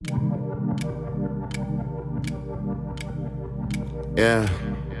Yeah,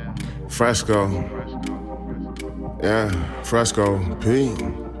 Fresco. Yeah, Fresco, P.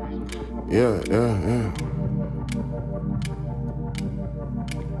 Yeah. Yeah.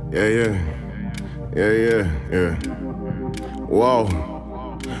 Whoa.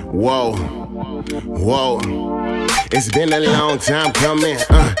 It's been a long time coming.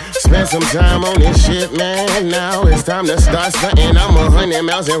 Spent some time on this shit, man. Now it's time to start stunting. I'm 100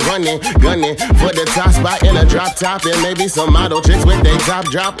 miles and gunning for the top spot in a drop top, and maybe some model chicks with they top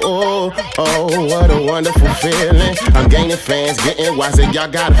drop. Oh, what a wonderful feeling. I'm gaining fans, getting wiser. Y'all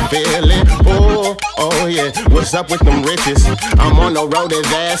gotta feel it. Oh yeah. What's up with them riches? I'm on the road as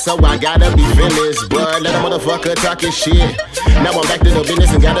ass, so I gotta be fearless. But let a motherfucker talk his shit. Now I'm back to the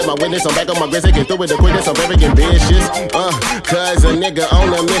business and gathered my witness. I'm back on my grits, get through with the quickness. I'm very ambitious. Cause a nigga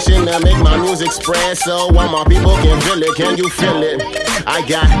on a mission to make my music spread, so all my people can feel it. Can you feel it? I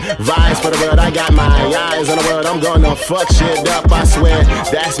got vibes for the world, I got my eyes on the world. I'm gonna fuck shit up, I swear.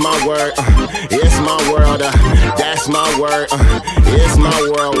 That's my word, it's my world. That's my word, it's my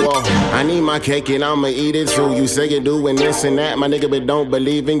world. Whoa. I need my cake and I'ma eat it too. You say you're doing this and that, my nigga, but don't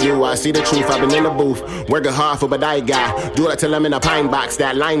believe in you. I see the truth, I've been in the booth, working hard for what I got. Do it till I'm in a pine box.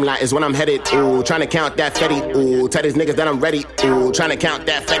 That limelight is when I'm headed. Ooh, trying to count that fetty. Ooh, tell these niggas that I'm ready. Ooh, trying to count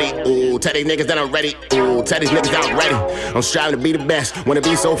that fetty. Ooh, tell these niggas that I'm ready. Ooh, tell these niggas that I'm ready. I'm striving to be the best. Wanna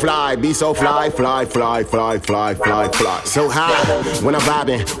be so fly, fly. So high when I'm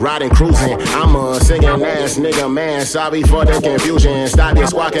vibing, riding, cruising. I'm a singing ass nigga, man. Sorry for the confusion. Stop your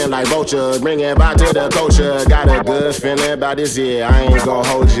squawking like vultures. Bring it back to the culture. Got a good feeling about this year. I ain't gon'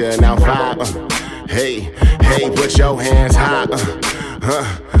 hold you. Now vibe. Hey, put your hands high.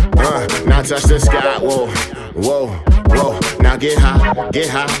 Now touch the sky. Whoa. Now get high.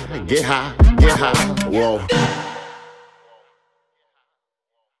 Whoa.